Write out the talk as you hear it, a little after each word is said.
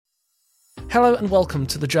Hello and welcome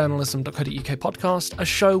to the journalism.co.uk podcast, a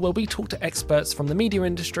show where we talk to experts from the media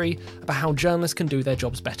industry about how journalists can do their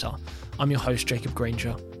jobs better. I'm your host, Jacob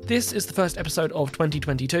Granger. This is the first episode of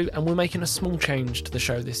 2022 and we're making a small change to the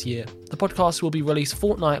show this year. The podcast will be released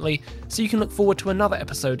fortnightly, so you can look forward to another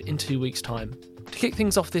episode in 2 weeks' time. To kick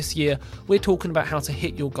things off this year, we're talking about how to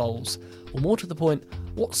hit your goals, or more to the point,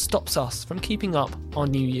 what stops us from keeping up our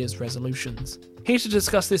New Year's resolutions. Here to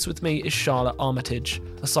discuss this with me is Charlotte Armitage,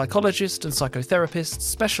 a psychologist and psychotherapist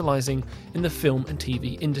specialising in the film and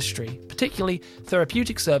TV industry, particularly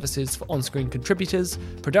therapeutic services for on-screen contributors,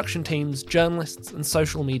 production teams, journalists and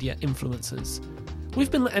social media influencers. We've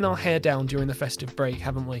been letting our hair down during the festive break,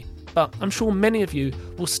 haven't we? But I'm sure many of you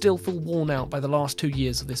will still feel worn out by the last 2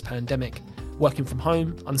 years of this pandemic. Working from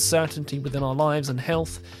home, uncertainty within our lives and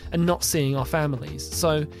health, and not seeing our families.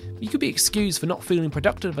 So you could be excused for not feeling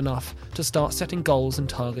productive enough to start setting goals and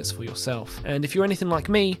targets for yourself. And if you're anything like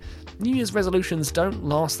me, New Year's resolutions don't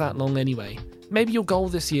last that long anyway. Maybe your goal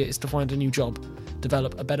this year is to find a new job,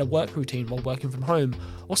 develop a better work routine while working from home,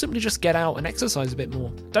 or simply just get out and exercise a bit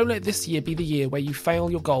more. Don't let this year be the year where you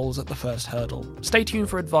fail your goals at the first hurdle. Stay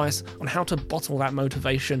tuned for advice on how to bottle that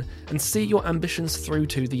motivation and see your ambitions through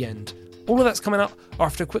to the end. All of that's coming up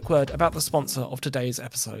after a quick word about the sponsor of today's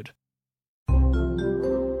episode.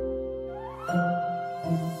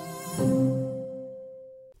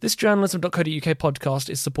 This journalism.co.uk podcast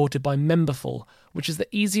is supported by Memberful, which is the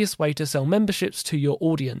easiest way to sell memberships to your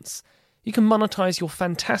audience. You can monetize your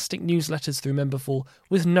fantastic newsletters through Memberful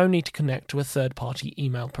with no need to connect to a third-party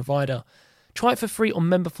email provider. Try it for free on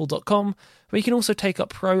memberful.com, where you can also take up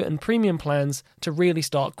pro and premium plans to really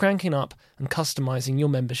start cranking up and customizing your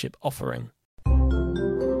membership offering.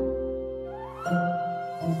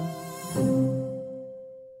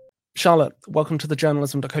 Charlotte, welcome to the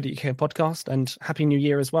journalism.co.uk podcast and Happy New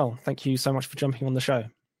Year as well. Thank you so much for jumping on the show.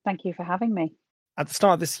 Thank you for having me. At the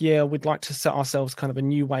start of this year, we'd like to set ourselves kind of a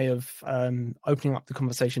new way of opening up the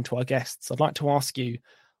conversation to our guests. I'd like to ask you,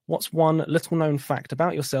 what's one little known fact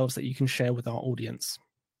about yourselves that you can share with our audience?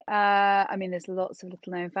 There's lots of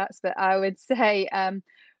little known facts, but I would say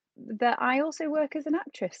that I also work as an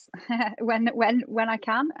actress when I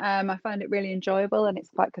can. I find it really enjoyable and it's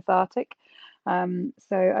quite cathartic.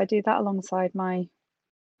 So I do that alongside the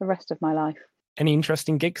rest of my life. Any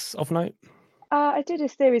interesting gigs of note? I did a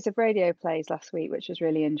series of radio plays last week, which was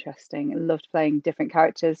really interesting. I loved playing different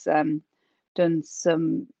characters.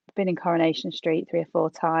 Been in Coronation Street 3 or 4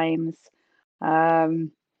 times.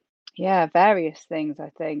 Various things, I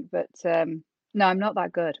think. But no, I'm not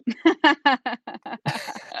that good.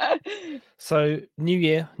 So, new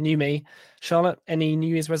year, new me. Charlotte, any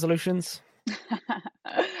New Year's resolutions?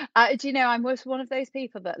 I'm one of those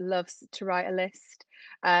people that loves to write a list.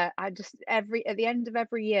 At the end of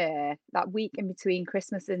every year, that week in between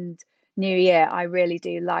Christmas and New Year, I really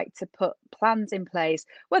do like to put plans in place,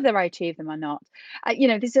 whether I achieve them or not.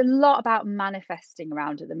 There's a lot about manifesting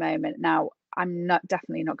around at the moment. Now, I'm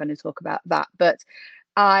definitely not going to talk about that, but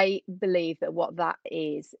I believe that what that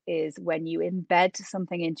is when you embed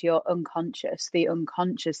something into your unconscious. The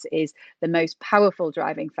unconscious is the most powerful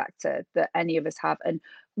driving factor that any of us have, and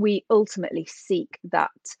we ultimately seek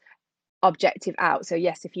that objective out. So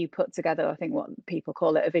yes, if you put together, I think what people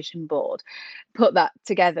call it a vision board, put that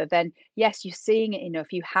together, then yes, you're seeing it enough.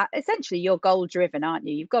 Essentially you're goal driven, aren't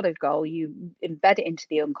you? You've got a goal, you embed it into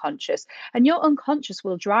the unconscious, and your unconscious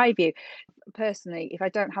will drive you. Personally, if I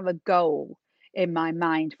don't have a goal in my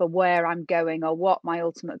mind for where I'm going or what my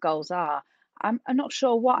ultimate goals are, I'm not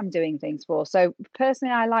sure what I'm doing things for. So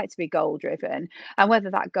personally, I like to be goal driven, and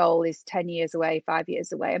whether that goal is 10 years away, 5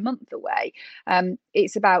 years away, a month away,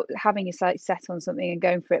 it's about having your sights set on something and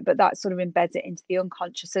going for it. But that sort of embeds it into the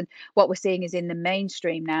unconscious. And what we're seeing is in the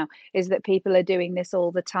mainstream now is that people are doing this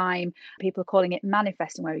all the time. People are calling it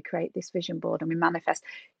manifesting, where we create this vision board and we manifest.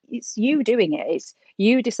 It's you doing it. It's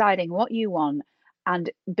you deciding what you want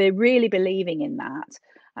and really believing in that.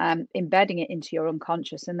 Embedding it into your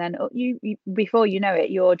unconscious, and then you before you know it,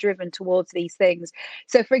 you're driven towards these things.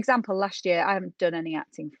 So for example, last year, I haven't done any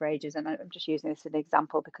acting for ages, and I'm just using this as an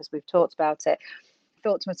example because we've talked about it. I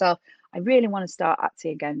thought to myself, I really want to start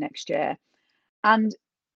acting again next year. And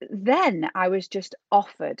then I was just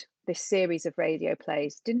offered this series of radio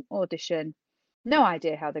plays, didn't audition, no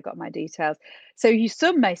idea how they got my details. So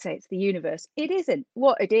some may say it's the universe. It isn't.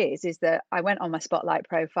 What it is that I went on my Spotlight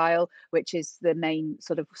profile, which is the main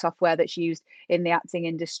sort of software that's used in the acting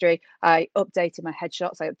industry. I updated my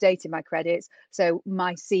headshots. I updated my credits. So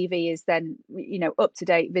my CV is then, up to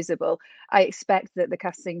date, visible. I expect that the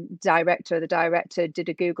casting director or the director did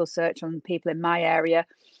a Google search on people in my area,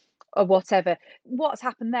 or whatever. What's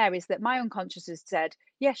happened there is that my unconscious has said,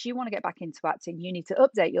 yes, you want to get back into acting. You need to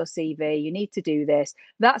update your CV. You need to do this.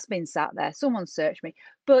 That's been sat there. Someone searched me.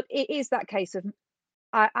 But it is that case of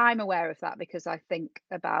I'm aware of that because I think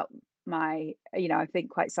about I think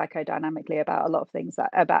quite psychodynamically about a lot of things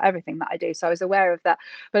about everything that I do. So I was aware of that.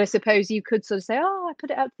 But I suppose you could sort of say, oh, I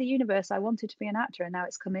put it out to the universe. I wanted to be an actor and now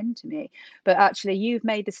it's come into me. But actually, you've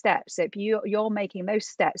made the steps. If you're making those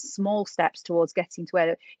steps, small steps towards getting to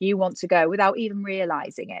where you want to go without even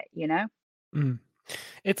realizing it. Mm.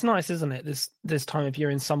 It's nice, isn't it? This time of year,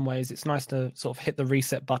 in some ways, it's nice to sort of hit the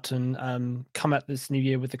reset button, come at this new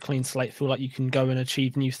year with a clean slate, feel like you can go and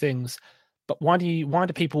achieve new things. But why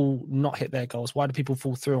do people not hit their goals? Why do people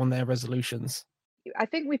fall through on their resolutions? I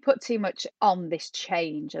think we put too much on this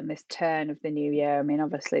change and this turn of the new year. I mean,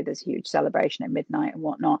 obviously, there's huge celebration at midnight and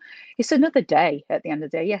whatnot. It's another day at the end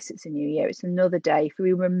of the day. Yes, it's a new year. It's another day. If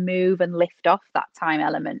we remove and lift off that time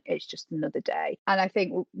element, it's just another day. And I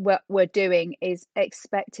think what we're doing is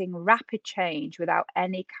expecting rapid change without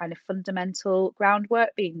any kind of fundamental groundwork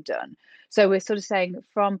being done. So we're sort of saying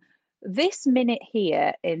from this minute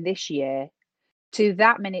here in this year to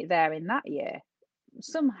that minute there in that year,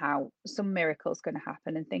 somehow some miracle's going to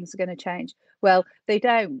happen and things are going to change. Well, they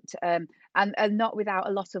don't, and not without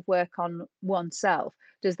a lot of work on oneself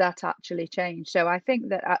does that actually change. So I think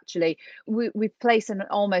that actually we place an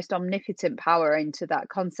almost omnipotent power into that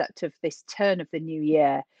concept of this turn of the new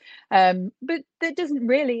year, but that doesn't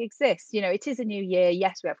really exist. It is a new year.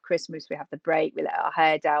 Yes, we have Christmas, we have the break, we let our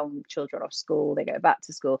hair down, children off school, they go back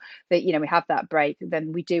to school, we have that break,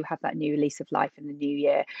 then we do have that new lease of life in the new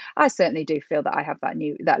year. I certainly do feel that I have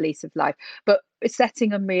that lease of life, but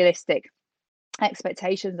setting unrealistic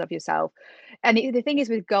expectations of yourself. And the thing is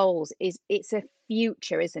with goals is it's a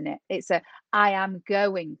future, isn't it? I am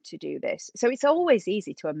going to do this. So it's always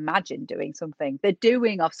easy to imagine doing something. The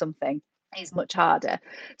doing of something is much harder.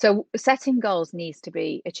 So setting goals needs to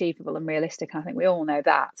be achievable and realistic. I think we all know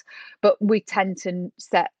that. But we tend to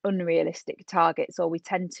set unrealistic targets, or we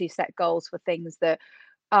tend to set goals for things that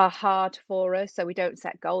are hard for us. So we don't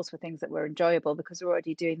set goals for things that were enjoyable because we're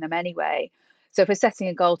already doing them anyway. So if we're setting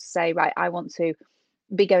a goal to say, right, I want to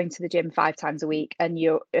be going to the gym 5 times a week, and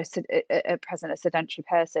you're a present a sedentary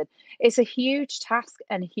person, it's a huge task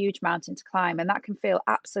and a huge mountain to climb, and that can feel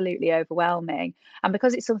absolutely overwhelming. And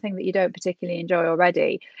because it's something that you don't particularly enjoy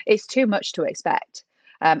already, it's too much to expect.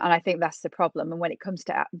 And I think that's the problem. And when it comes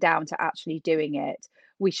down to actually doing it,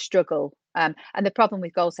 we struggle. And the problem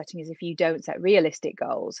with goal setting is if you don't set realistic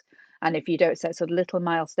goals, and if you don't set sort of little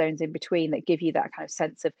milestones in between that give you that kind of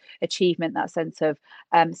sense of achievement, that sense of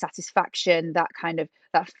satisfaction, that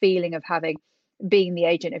feeling of being the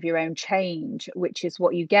agent of your own change, which is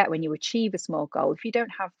what you get when you achieve a small goal. If you don't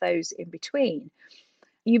have those in between,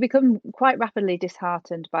 you become quite rapidly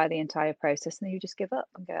disheartened by the entire process, and then you just give up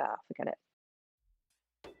and go, forget it.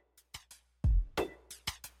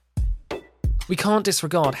 We can't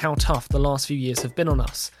disregard how tough the last few years have been on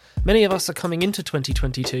us. Many of us are coming into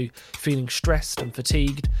 2022 feeling stressed and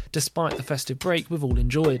fatigued, despite the festive break we've all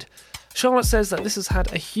enjoyed. Charlotte says that this has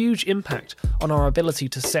had a huge impact on our ability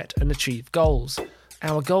to set and achieve goals.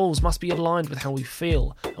 Our goals must be aligned with how we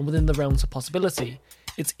feel and within the realms of possibility.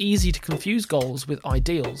 It's easy to confuse goals with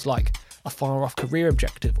ideals like a far-off career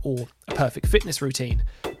objective or a perfect fitness routine,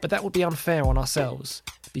 but that would be unfair on ourselves.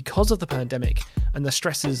 Because of the pandemic and the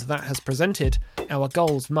stresses that has presented, our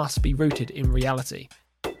goals must be rooted in reality.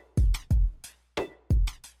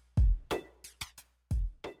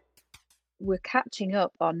 We're catching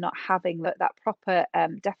up on not having that proper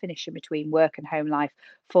definition between work and home life.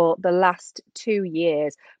 For the last 2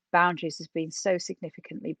 years, boundaries has been so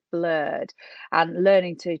significantly blurred, and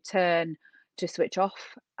learning to switch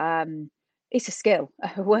off. It's a skill.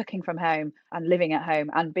 Working from home and living at home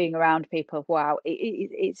and being around people. Wow,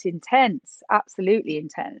 it's intense, absolutely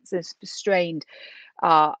intense. It's strained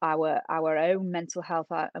our own mental health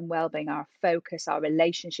and well-being, our focus, our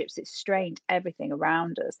relationships. It's strained everything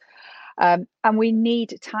around us. And we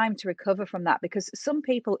need time to recover from that, because some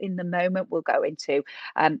people in the moment will go into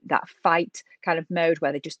that fight kind of mode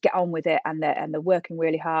where they just get on with it, and they're working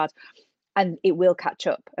really hard. And it will catch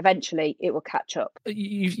up. Eventually, it will catch up.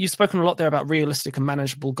 You've spoken a lot there about realistic and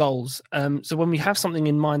manageable goals. So when we have something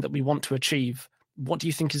in mind that we want to achieve, what do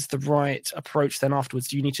you think is the right approach then afterwards?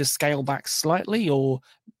 Do you need to scale back slightly or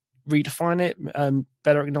redefine it,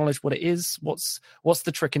 better acknowledge what it is? What's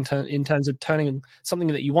the trick in terms of turning something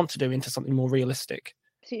that you want to do into something more realistic?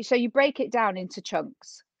 So you break it down into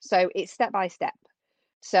chunks. So it's step by step.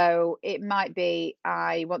 So it might be,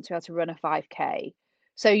 I want to be able to run a 5K.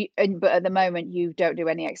 But at the moment you don't do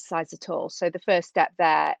any exercise at all. So the first step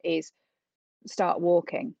there is start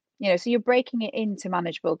walking. So you're breaking it into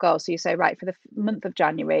manageable goals. So you say, right, for the month of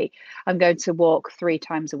January, I'm going to walk 3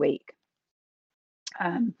 times a week,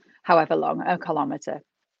 however long, a kilometre.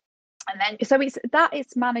 And then, so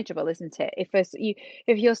it's manageable, isn't it?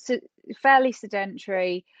 If you're fairly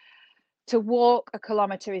sedentary, to walk a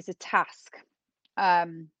kilometre is a task.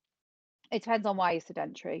 It depends on why you're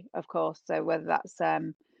sedentary, of course. So whether that's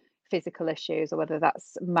physical issues or whether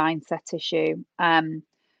that's mindset issue,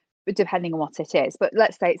 depending on what it is. But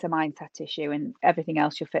let's say it's a mindset issue and everything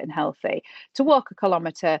else you're fit and healthy. To walk a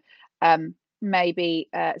kilometre may be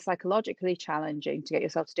psychologically challenging to get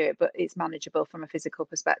yourself to do it, but it's manageable from a physical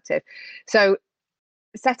perspective. So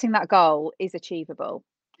setting that goal is achievable.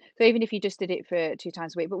 So even if you just did it for 2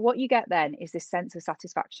 times a week, but what you get then is this sense of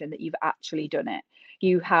satisfaction that you've actually done it.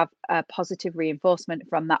 You have a positive reinforcement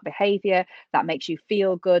from that behavior that makes you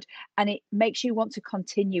feel good, and it makes you want to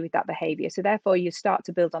continue with that behavior. So therefore you start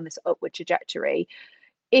to build on this upward trajectory.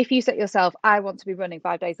 If you set yourself, I want to be running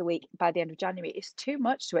 5 days a week by the end of January, it's too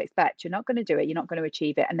much to expect. You're not going to do it. You're not going to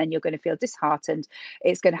achieve it. And then you're going to feel disheartened.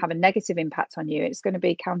 It's going to have a negative impact on you. It's going to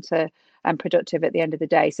be counterproductive at the end of the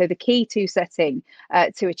day. So the key to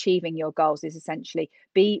to achieving your goals is essentially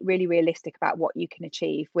be really realistic about what you can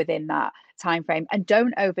achieve within that time frame, and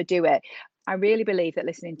don't overdo it. I really believe that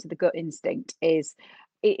listening to the gut instinct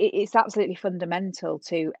it's absolutely fundamental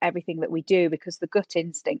to everything that we do, because the gut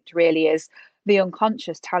instinct really is the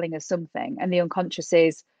unconscious telling us something, and the unconscious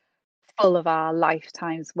is full of our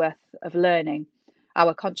lifetime's worth of learning.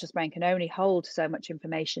 Our conscious brain can only hold so much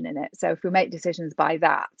information in it. So if we make decisions by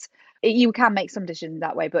that, you can make some decisions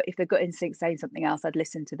that way, but if the gut instinct's saying something else, I'd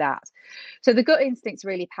listen to that. So the gut instinct's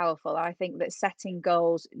really powerful. I think that setting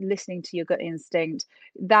goals, listening to your gut instinct,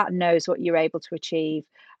 that knows what you're able to achieve,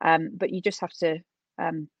 but you just have to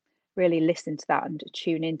really listen to that and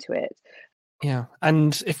tune into it. Yeah.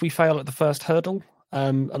 And if we fail at the first hurdle,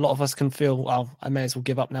 a lot of us can feel, well, I may as well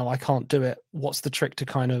give up now. I can't do it. What's the trick to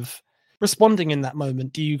kind of responding in that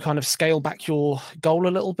moment? Do you kind of scale back your goal a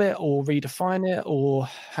little bit, or redefine it, or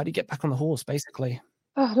how do you get back on the horse, basically?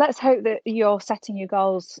 Oh, let's hope that you're setting your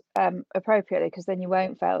goals appropriately, because then you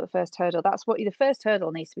won't fail at the first hurdle. The first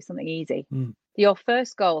hurdle needs to be something easy. Your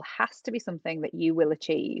first goal has to be something that you will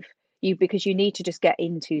achieve. Because you need to just get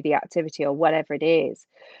into the activity or whatever it is.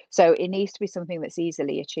 So it needs to be something that's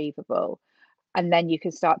easily achievable. And then you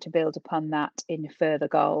can start to build upon that in further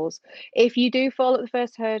goals. If you do fall at the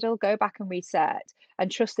first hurdle, go back and reset, and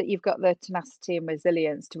trust that you've got the tenacity and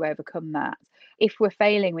resilience to overcome that. If we're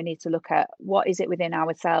failing, we need to look at what is it within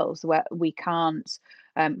ourselves where we can't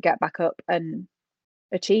get back up and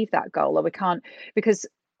achieve that goal, or we can't, because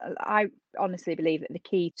I honestly believe that the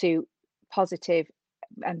key to positive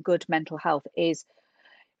and good mental health is,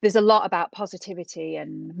 there's a lot about positivity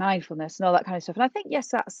and mindfulness and all that kind of stuff, and I think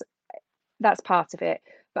yes, that's part of it,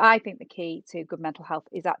 but I think the key to good mental health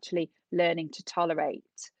is actually learning to tolerate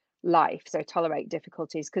life, so tolerate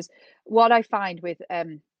difficulties. Because what I find with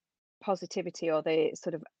positivity, or the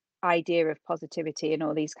sort of idea of positivity and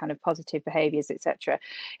all these kind of positive behaviors, etc.,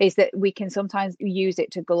 is that we can sometimes use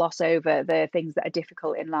it to gloss over the things that are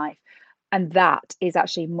difficult in life. And that is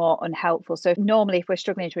actually more unhelpful. So normally, if we're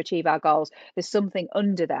struggling to achieve our goals, there's something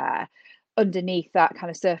underneath that kind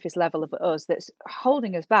of surface level of us that's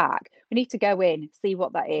holding us back. We need to go in, see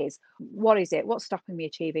what that is. What is it? What's stopping me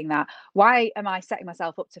achieving that? Why am I setting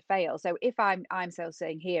myself up to fail? So if I'm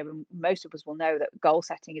saying here, and most of us will know that goal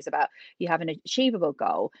setting is about, you have an achievable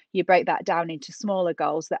goal, you break that down into smaller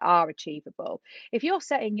goals that are achievable. If you're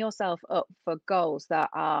setting yourself up for goals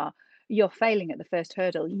that you're failing at the first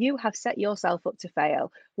hurdle, you have set yourself up to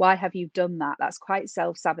fail. Why have you done that? That's quite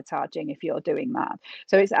self-sabotaging if you're doing that.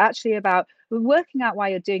 So it's actually about working out why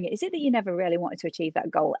you're doing it. Is it that you never really wanted to achieve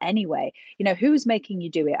that goal anyway? Who's making you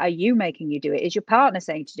do it? Are you making you do it? Is your partner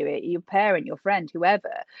saying to do it? Your parent, your friend,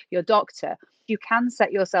 whoever, your doctor? You can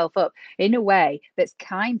set yourself up in a way that's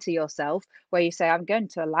kind to yourself, where you say, I'm going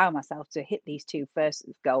to allow myself to hit these 2 first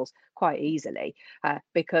goals quite easily,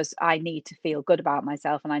 because I need to feel good about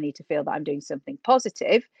myself, and I need to feel that I'm doing something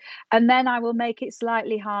positive, and then I will make it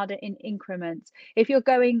slightly harder in increments. If you're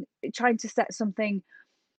trying to set something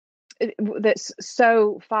that's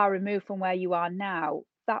so far removed from where you are now,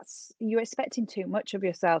 you're expecting too much of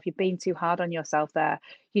yourself. You're being too hard on yourself there.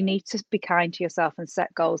 You need to be kind to yourself and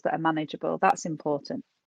set goals that are manageable. That's important.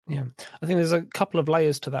 Yeah, I think there's a couple of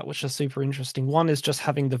layers to that which are super interesting. One is just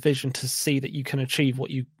having the vision to see that you can achieve what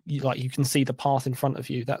you like. You can see the path in front of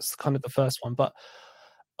you. That's kind of the first one. But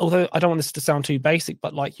although I don't want this to sound too basic,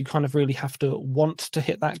 but like, you kind of really have to want to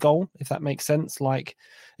hit that goal, if that makes sense. Like,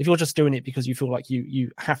 if you're just doing it because you feel like you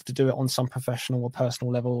have to do it on some professional or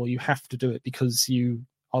personal level, or you have to do it because you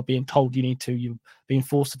are being told you need to, you're being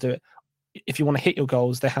forced to do it. If you want to hit your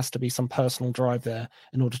goals, there has to be some personal drive there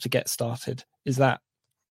in order to get started.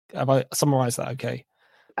 Have I summarized that okay?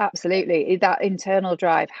 Absolutely. That internal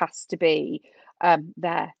drive has to be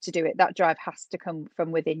there to do it. That drive has to come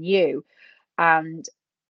from within you. And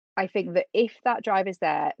I think that if that drive is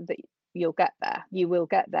there, that you'll get there. You will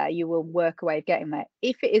get there. You will work a way of getting there.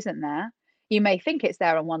 If it isn't there, you may think it's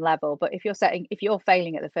there on one level, but if you're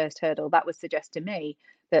failing at the first hurdle, that would suggest to me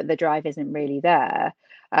that the drive isn't really there,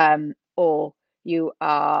 or you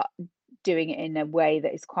are doing it in a way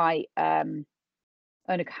that is quite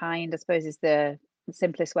unkind, I suppose, is the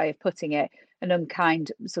simplest way of putting it, an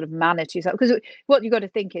unkind sort of manner to yourself. Because what you've got to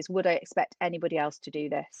think is, would I expect anybody else to do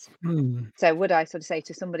this? So would I sort of say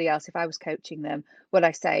to somebody else, if I was coaching them, would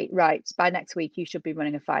I say, right, by next week you should be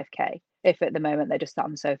running a 5K, if at the moment they're just sat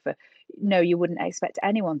on the sofa? No, you wouldn't expect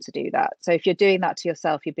anyone to do that. So if you're doing that to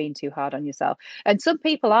yourself, you're being too hard on yourself. And some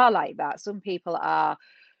people are like that. Some people are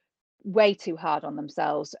way too hard on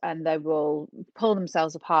themselves, and they will pull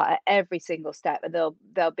themselves apart at every single step, and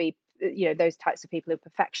they'll be, you know, those types of people who are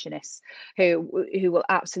perfectionists, who will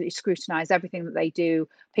absolutely scrutinize everything that they do,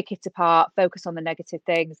 pick it apart, focus on the negative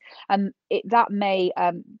things, and that may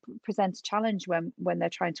present a challenge when they're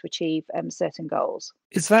trying to achieve certain goals.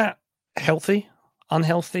 Is that healthy?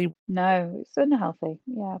 Unhealthy? No, it's unhealthy.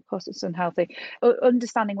 Yeah, of course it's unhealthy.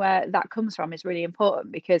 Understanding where that comes from is really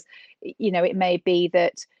important, because, you know, it may be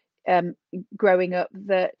that growing up,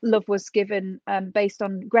 that love was given based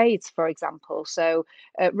on grades, for example. So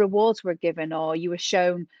rewards were given, or you were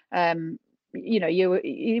shown, you know,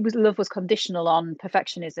 love was conditional on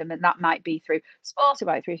perfectionism, and that might be through sport, it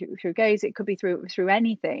might be through games, it could be through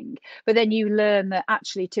anything. But then you learn that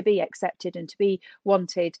actually to be accepted and to be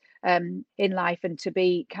wanted in life, and to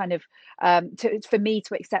be kind of for me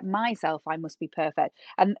to accept myself, I must be perfect.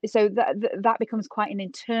 And so that becomes quite an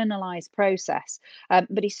internalized process,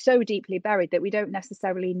 but it's so deeply buried that we don't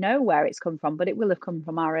necessarily know where it's come from, but it will have come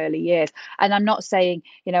from our early years. And I'm not saying,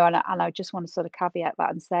 you know, and I just want to sort of caveat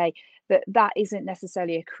that and say that isn't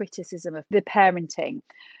necessarily a criticism of the parenting,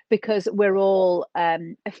 because we're all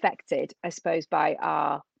affected, I suppose, by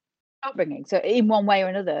our upbringing. So in one way or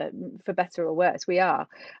another, for better or worse, we are.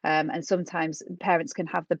 And sometimes parents can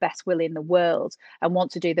have the best will in the world and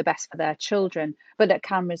want to do the best for their children, but that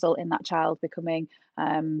can result in that child becoming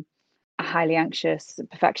highly anxious,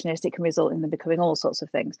 perfectionist. It can result in them becoming all sorts of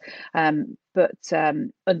things. But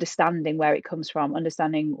understanding where it comes from,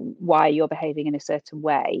 understanding why you're behaving in a certain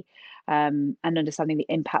way, and understanding the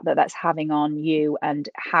impact that that's having on you and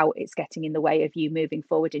how it's getting in the way of you moving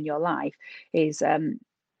forward in your life is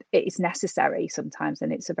it's necessary sometimes,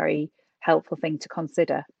 and it's a very helpful thing to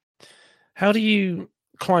consider. How do you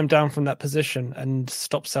climb down from that position and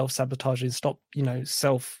stop self-sabotaging, stop, you know,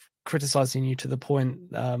 self-criticizing you to the point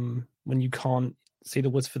when you can't see the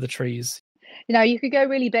woods for the trees? You know, you could go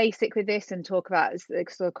really basic with this and talk about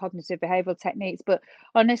sort of cognitive behavioral techniques, but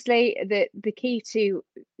honestly, the key to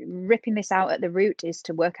ripping this out at the root is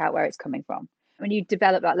to work out where it's coming from. When you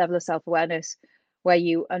develop that level of self-awareness, where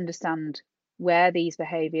you understand where these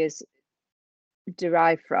behaviors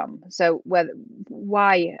derive from, so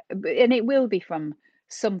why, and it will be from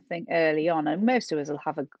something early on, and most of us will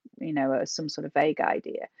have some sort of vague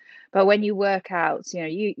idea. But when you work out, you know,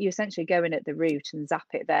 you essentially go in at the root and zap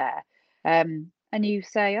it there, and you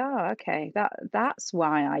say, oh, okay, that's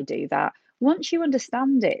why I do that. Once you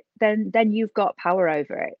understand it, then you've got power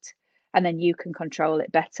over it, and then you can control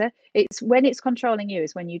it better. It's when it's controlling you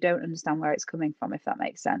is when you don't understand where it's coming from, if that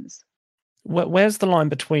makes sense. Where's the line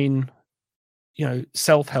between, you know,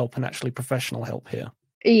 self-help and actually professional help here?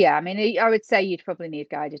 Yeah, I mean, I would say you'd probably need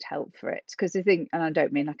guided help for it, because I think, and I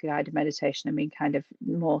don't mean like a guided meditation, I mean kind of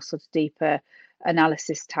more sort of deeper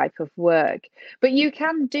analysis type of work. But you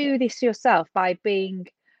can do this yourself by being,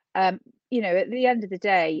 you know, at the end of the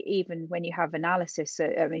day, even when you have analysis,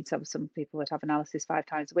 I mean, some people would have analysis 5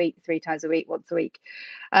 times a week, 3 times a week, once a week.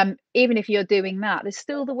 Even if you're doing that, there's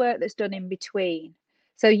still the work that's done in between.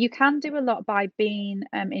 So you can do a lot by being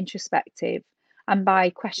introspective, and by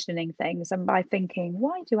questioning things, and by thinking,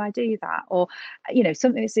 why do I do that? Or, you know,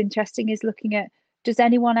 something that's interesting is looking at, does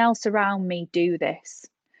anyone else around me do this?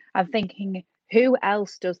 I'm thinking, who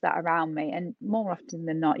else does that around me? And more often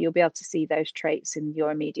than not, you'll be able to see those traits in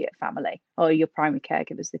your immediate family or your primary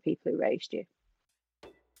caregivers, the people who raised you.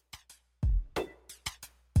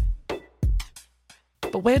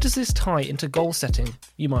 But where does this tie into goal setting,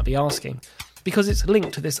 you might be asking? Because it's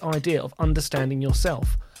linked to this idea of understanding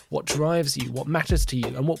yourself, what drives you, what matters to you,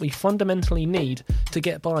 and what we fundamentally need to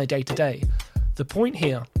get by day to day. The point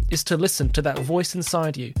here is to listen to that voice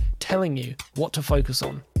inside you telling you what to focus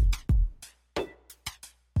on.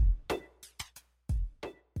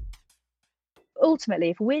 ultimately,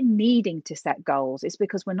 if we're needing to set goals, it's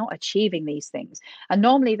because we're not achieving these things. And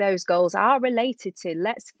normally those goals are related to,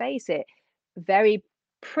 let's face it, very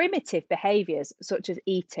primitive behaviors such as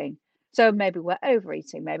eating. So maybe we're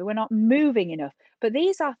overeating, maybe we're not moving enough. But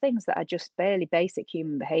these are things that are just barely basic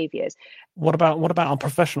human behaviors. What about our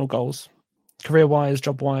professional goals? Career-wise,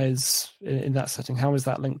 job-wise, in that setting, how is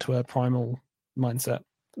that linked to a primal mindset?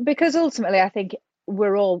 Because ultimately, I think what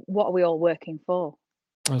are we all working for?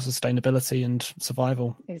 Sustainability and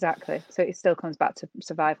survival. Exactly. So it still comes back to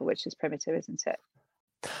survival, which is primitive, isn't it?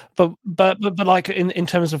 But like in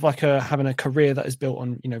terms of like having a career that is built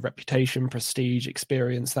on, you know, reputation, prestige,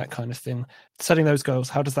 experience, that kind of thing, setting those goals,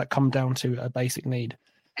 how does that come down to a basic need?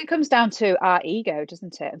 It comes down to our ego,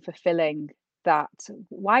 doesn't it? And fulfilling that.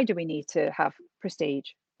 Why do we need to have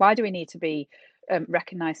prestige? Why do we need to be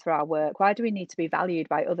recognized for our work? Why do we need to be valued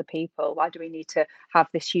by other people? Why do we need to have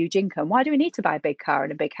this huge income? Why do we need to buy a big car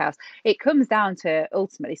and a big house? It comes down to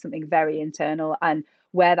ultimately something very internal, and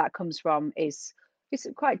where that comes from is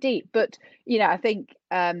quite deep. But you know, I think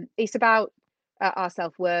it's about our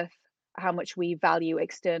self-worth, how much we value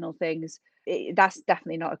external things. That's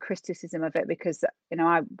definitely not a criticism of it, because you know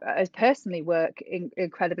I personally work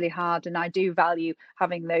incredibly hard, and I do value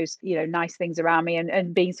having those, you know, nice things around me,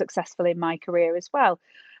 and being successful in my career as well.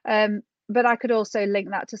 But I could also link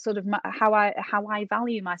that to sort of how I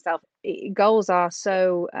value myself. Goals are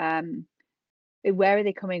so where are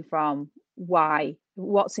they coming from? Why?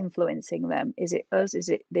 What's influencing them? Is it us? Is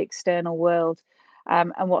it the external world?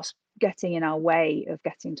 And what's getting in our way of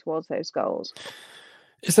getting towards those goals?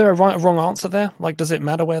 Is there a right or wrong answer there? Like, does it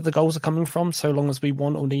matter where the goals are coming from, so long as we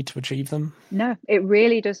want or need to achieve them? No, it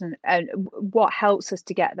really doesn't. And what helps us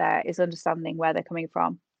to get there is understanding where they're coming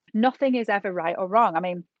from. Nothing is ever right or wrong. I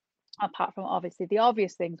mean, apart from obviously the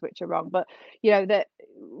obvious things which are wrong, but you know, that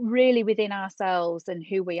really within ourselves and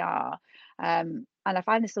who we are. And I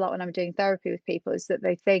find this a lot when I'm doing therapy with people, is that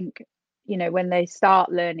they think, you know, when they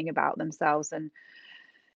start learning about themselves, and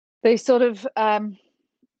they sort of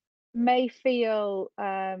may feel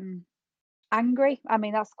angry. I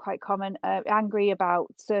mean, that's quite common. Angry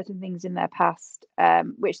about certain things in their past,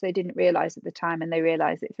 which they didn't realize at the time, and they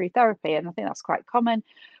realize it through therapy. And I think that's quite common.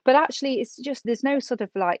 But actually, it's just, there's no sort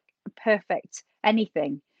of like perfect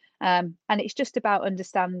anything. And it's just about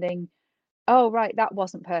understanding, oh, right, that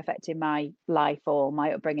wasn't perfect in my life or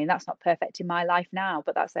my upbringing. That's not perfect in my life now,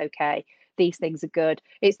 but that's okay. These things are good.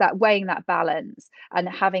 It's that weighing that balance and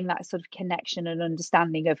having that sort of connection and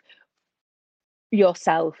understanding of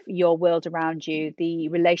yourself, your world around you, the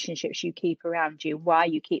relationships you keep around you, why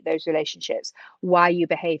you keep those relationships, why you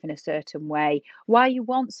behave in a certain way, why you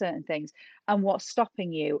want certain things, and what's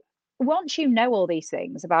stopping you. Once you know all these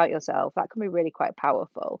things about yourself, that can be really quite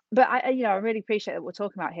powerful. But I really appreciate that what we're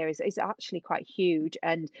talking about here is actually quite huge,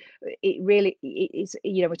 and it really is.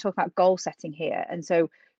 You know, we're talking about goal setting here, and so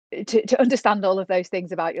to understand all of those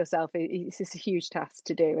things about yourself, it's just a huge task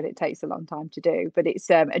to do, and it takes a long time to do. But it's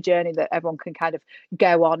a journey that everyone can kind of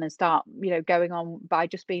go on and start, you know, going on by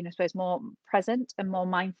just being, I suppose, more present and more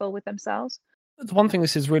mindful with themselves. The one thing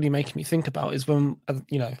this is really making me think about is when,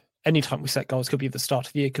 you know, anytime we set goals, could be at the start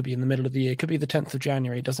of the year, could be in the middle of the year, could be the 10th of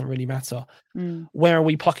January, it doesn't really matter. Where are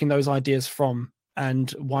we plucking those ideas from,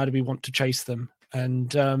 and why do we want to chase them?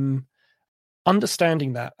 And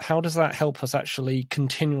understanding that, how does that help us actually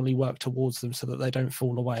continually work towards them so that they don't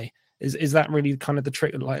fall away? Is that really kind of the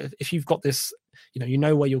trick? Like, if you've got this, you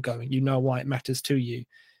know where you're going, you know why it matters to you,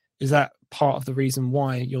 is that part of the reason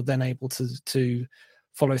why you're then able to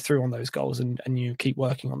follow through on those goals and you keep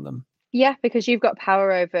working on them? Yeah, because you've got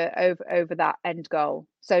power over that end goal,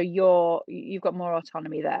 so you've got more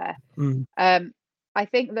autonomy there. I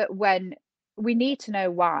think that when we need to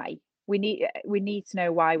know why, we need to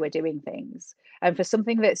know why we're doing things, and for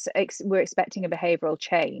something that's we're expecting a behavioral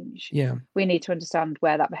change, we need to understand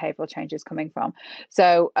where that behavioral change is coming from.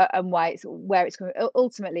 So and where it's going.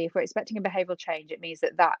 Ultimately, if we're expecting a behavioral change, it means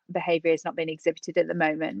that behavior is not being exhibited at the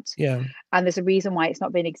moment, and there's a reason why it's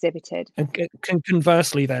not being exhibited. And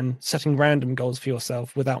conversely, then, setting random goals for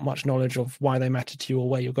yourself without much knowledge of why they matter to you or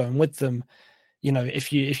where you're going with them, you know,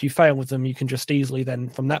 if you fail with them, you can just easily then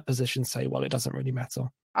from that position say, well, it doesn't really matter.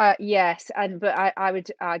 Yes, but I would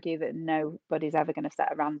argue that nobody's ever going to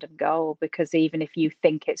set a random goal, because even if you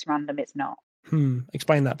think it's random, it's not.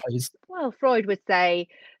 Explain that, please. Well, Freud would say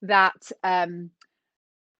that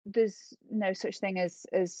there's no such thing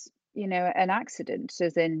as you know, an accident,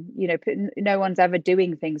 as in, you know, no one's ever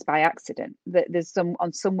doing things by accident. That there's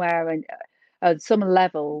somewhere and at some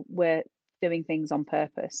level we're doing things on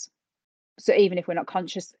purpose. So even if we're not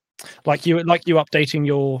conscious, like you updating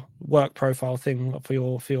your work profile thing for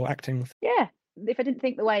your acting. Yeah, if I didn't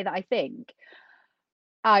think the way that I think,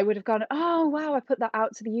 I would have gone, oh, wow, I put that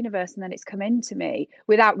out to the universe and then it's come into me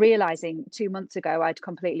without realizing 2 months ago I'd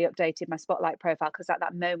completely updated my Spotlight profile because at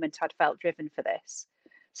that moment I'd felt driven for this.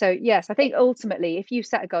 So, yes, I think ultimately, if you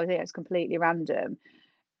set a goal, it's completely random.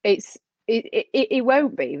 It's it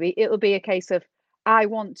won't be. It'll be a case of I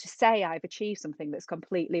want to say I've achieved something that's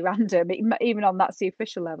completely random, even on that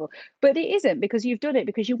superficial level. But it isn't because you've done it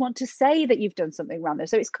because you want to say that you've done something random.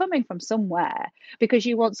 So it's coming from somewhere because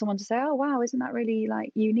you want someone to say, "Oh wow, isn't that really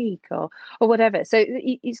like unique?" or whatever. So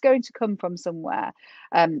it's going to come from somewhere.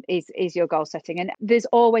 Is your goal setting, and there's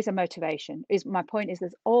always a motivation. Is my point is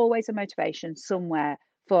there's always a motivation somewhere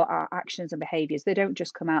for our actions and behaviors. They don't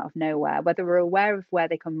just come out of nowhere, whether we're aware of where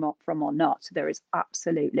they come from or not. There is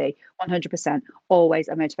absolutely 100% always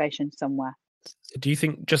a motivation somewhere. Do you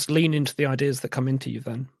think just lean into the ideas that come into you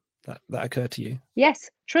then, that occur to you? Yes,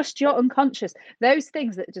 trust your unconscious. Those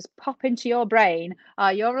things that just pop into your brain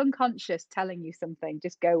are your unconscious telling you something.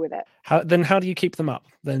 Just go with it. How do you keep them up?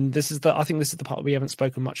 Then I think this is the part we haven't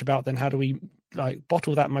spoken much about. Then how do we like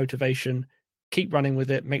bottle that motivation, keep running with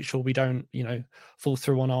it, make sure we don't, fall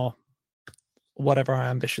through on our whatever our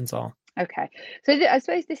ambitions are? Okay, so I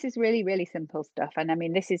suppose this is really, really simple stuff, and I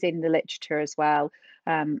mean this is in the literature as well,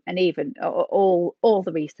 and even all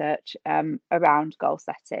the research around goal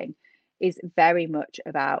setting is very much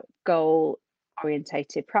about goal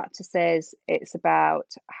orientated practices. It's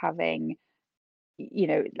about having,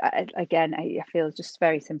 again, I feel just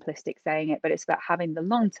very simplistic saying it, but it's about having the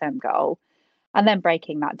long term goal and then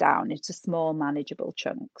breaking that down into small, manageable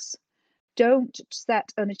chunks. Don't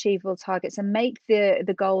set unachievable targets and make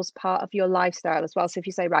the goals part of your lifestyle as well. So if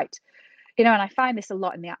you say, right, and I find this a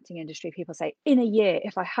lot in the acting industry. People say, in a year,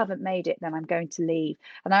 if I haven't made it, then I'm going to leave.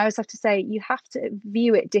 And I always have to say, you have to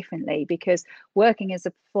view it differently because working as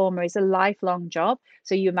a performer is a lifelong job.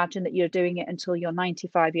 So you imagine that you're doing it until you're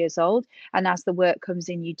 95 years old. And as the work comes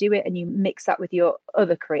in, you do it and you mix that with your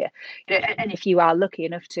other career. And if you are lucky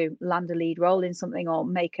enough to land a lead role in something or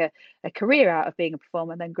make a career out of being a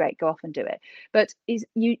performer, then great, go off and do it. But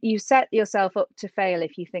you set yourself up to fail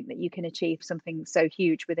if you think that you can achieve something so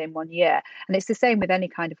huge within 1 year. And it's the same with any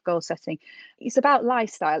kind of goal setting. It's about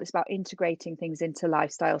lifestyle. It's about integrating things into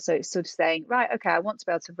lifestyle. So it's sort of saying, right, okay, I want to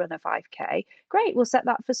be able to run a 5K. Great, we'll set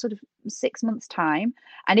that for sort of 6 months' time.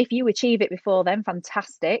 And if you achieve it before then,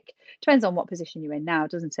 fantastic. Depends on what position you're in now,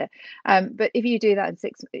 doesn't it? But if you do that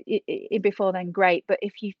in before then, great. But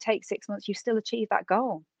if you take 6 months, you still achieve that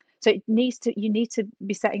goal. So you need to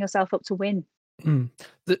be setting yourself up to win.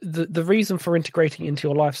 The reason for integrating into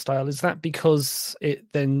your lifestyle, is that because it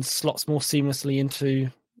then slots more seamlessly into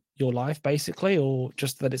your life basically, or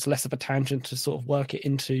just that it's less of a tangent to sort of work it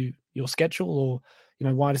into your schedule, or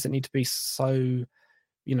why does it need to be so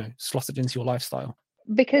slotted into your lifestyle?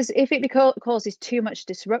 Because if it causes too much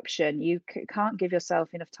disruption, you can't give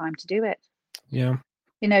yourself enough time to do it. Yeah.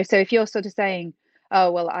 So if you're sort of saying,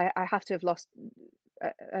 oh well, I have to have lost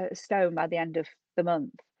a stone by the end of the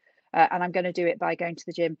month, and I'm going to do it by going to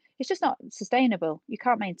the gym, it's just not sustainable. You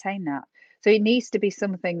can't maintain that. So it needs to be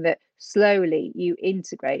something that slowly you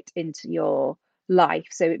integrate into your life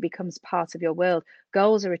so it becomes part of your world.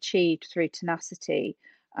 Goals are achieved through tenacity.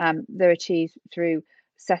 They're achieved through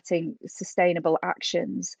setting sustainable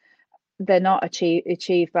actions. They're not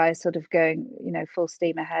achieved by sort of going, full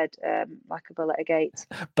steam ahead, like a bull at a gate.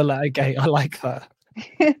 Bull at a gate, I like that.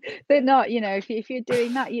 They're not, if you're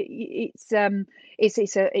doing that,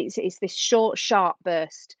 it's this short, sharp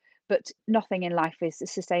burst. But nothing in life is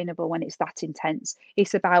sustainable when it's that intense.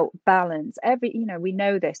 It's about balance. We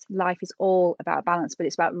know this. Life is all about balance, but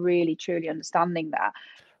it's about really, truly understanding that.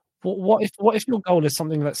 What if your goal is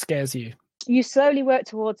something that scares you? You slowly work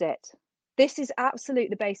towards it. This is absolute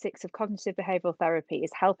the basics of cognitive behavioral therapy,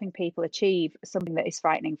 is helping people achieve something that is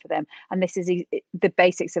frightening for them. And this is the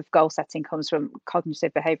basics of goal setting comes from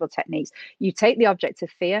cognitive behavioral techniques. You take the object of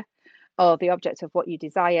fear or the object of what you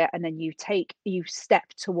desire, and then you step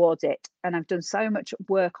towards it. And I've done so much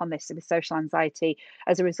work on this with social anxiety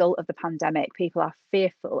as a result of the pandemic. People are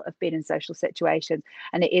fearful of being in social situations,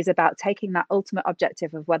 and it is about taking that ultimate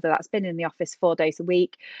objective of whether that's been in the office 4 days a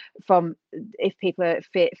week, from if people are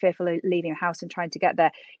fearful of leaving a house and trying to get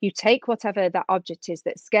there. You take whatever that object is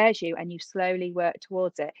that scares you and you slowly work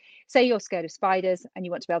towards it. Say you're scared of spiders and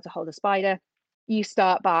you want to be able to hold a spider. You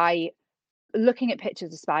start by looking at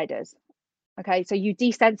pictures of spiders. Okay, so you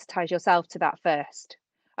desensitize yourself to that first.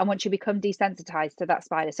 And once you become desensitized to that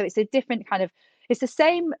spider, so it's a different kind of, it's the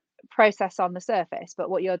same process on the surface, but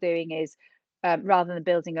what you're doing is rather than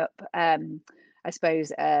building up I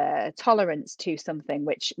suppose, tolerance to something,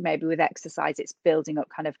 which maybe with exercise, it's building up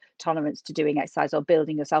kind of tolerance to doing exercise or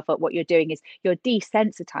building yourself up. What you're doing is you're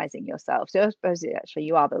desensitizing yourself. So I suppose actually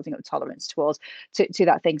you are building up tolerance towards to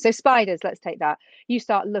that thing. So spiders, let's take that. You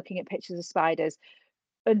start looking at pictures of spiders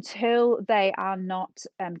until they are not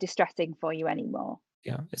distressing for you anymore.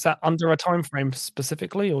 Yeah. Is that under a time frame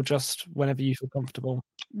specifically, or just whenever you feel comfortable?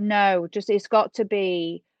 No, just it's got to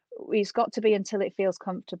be until it feels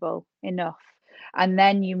comfortable enough. And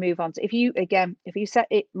then you move on to if you set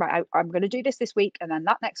it right, I'm going to do this week and then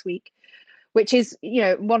that next week, which is,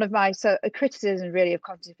 one of my criticisms really of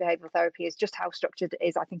cognitive behavioral therapy is just how structured it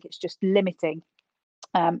is. I think it's just limiting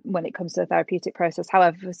when it comes to the therapeutic process.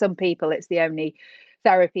 However, for some people, it's the only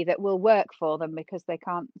therapy that will work for them because they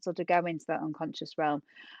can't sort of go into that unconscious realm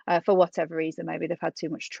for whatever reason. Maybe they've had too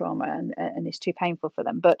much trauma and it's too painful for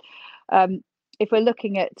them. But if we're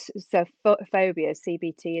looking at phobias,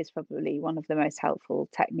 CBT is probably one of the most helpful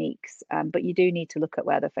techniques. But you do need to look at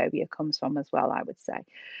where the phobia comes from as well, I would say.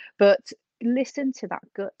 But listen to that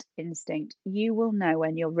gut instinct. You will know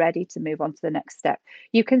when you're ready to move on to the next step.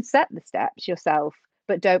 You can set the steps yourself,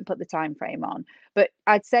 but don't put the time frame on. But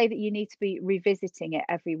I'd say that you need to be revisiting it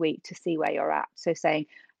every week to see where you're at. So saying,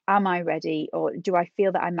 am I ready, or do I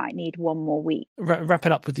feel that I might need one more week? Wrap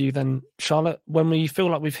it up with you then, Charlotte. When we feel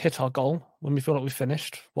like we've hit our goal, when we feel like we've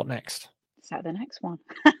finished, what next? Set the next one.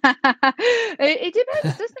 It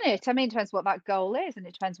depends, doesn't it? I mean, it depends what that goal is, and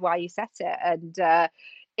it depends why you set it. And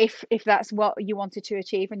if that's what you wanted to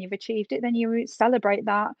achieve and you've achieved it, then you celebrate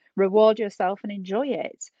that, reward yourself, and enjoy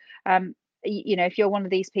it. If you're one of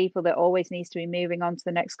these people that always needs to be moving on to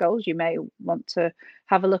the next goals, you may want to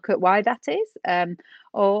have a look at why that is,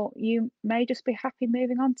 or you may just be happy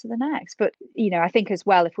moving on to the next. But I think as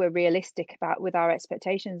well, if we're realistic with our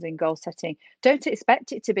expectations in goal setting, don't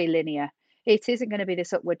expect it to be linear. It isn't going to be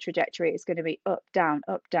this upward trajectory. It's going to be up, down,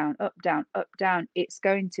 up, down, up, down, up, down. It's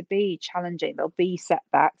going to be challenging. There'll be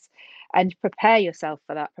setbacks, and prepare yourself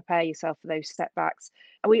for that. Prepare yourself for those setbacks.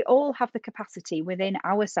 And we all have the capacity within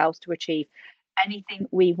ourselves to achieve anything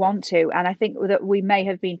we want to. And I think that we may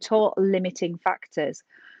have been taught limiting factors.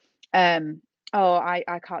 I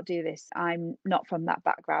can't do this. I'm not from that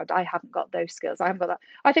background. I haven't got those skills. I haven't got that.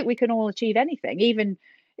 I think we can all achieve anything, even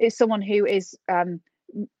if someone who is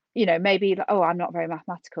maybe, I'm not very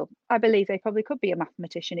mathematical. I believe they probably could be a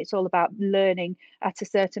mathematician. It's all about learning at a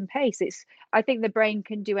certain pace. I think the brain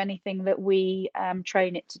can do anything that we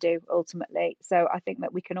train it to do ultimately. So I think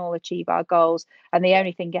that we can all achieve our goals, and the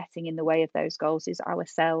only thing getting in the way of those goals is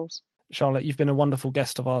ourselves. Charlotte, you've been a wonderful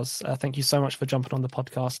guest of ours. Thank you so much for jumping on the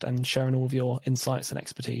podcast and sharing all of your insights and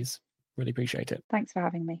expertise. Really appreciate it. Thanks for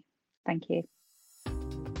having me. Thank you.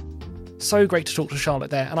 So great to talk to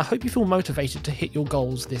Charlotte there, and I hope you feel motivated to hit your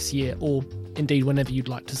goals this year, or indeed whenever you'd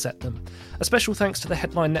like to set them. A special thanks to the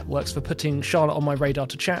Headline Networks for putting Charlotte on my radar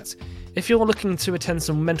to chat. If you're looking to attend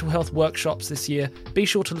some mental health workshops this year, be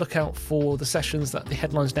sure to look out for the sessions that the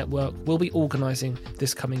Headlines Network will be organising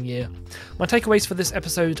this coming year. My takeaways for this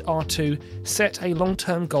episode are to set a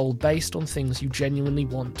long-term goal based on things you genuinely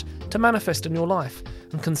want to manifest in your life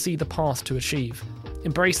and can see the path to achieve.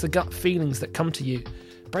 Embrace the gut feelings that come to you.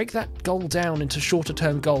 Break that goal down into shorter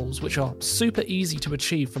term goals, which are super easy to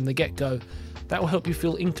achieve from the get-go. That will help you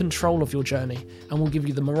feel in control of your journey and will give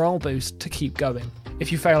you the morale boost to keep going. If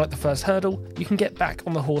you fail at the first hurdle, you can get back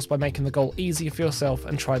on the horse by making the goal easier for yourself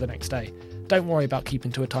and try the next day. Don't worry about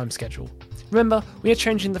keeping to a time schedule. Remember, we are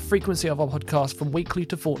changing the frequency of our podcast from weekly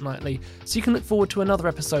to fortnightly, so you can look forward to another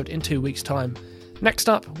episode in 2 weeks' time. Next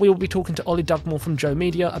up, we will be talking to Ollie Dugmore from Joe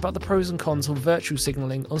Media about the pros and cons of virtue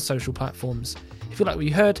signalling on social platforms. If you like what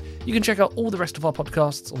you heard, you can check out all the rest of our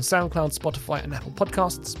podcasts on SoundCloud, Spotify and Apple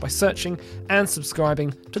Podcasts by searching and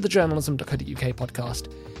subscribing to the journalism.co.uk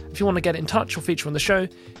podcast. If you want to get in touch or feature on the show,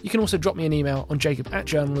 you can also drop me an email on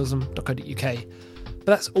jacob@journalism.co.uk. But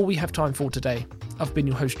that's all we have time for today. I've been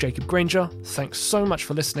your host, Jacob Granger. Thanks so much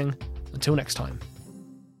for listening. Until next time.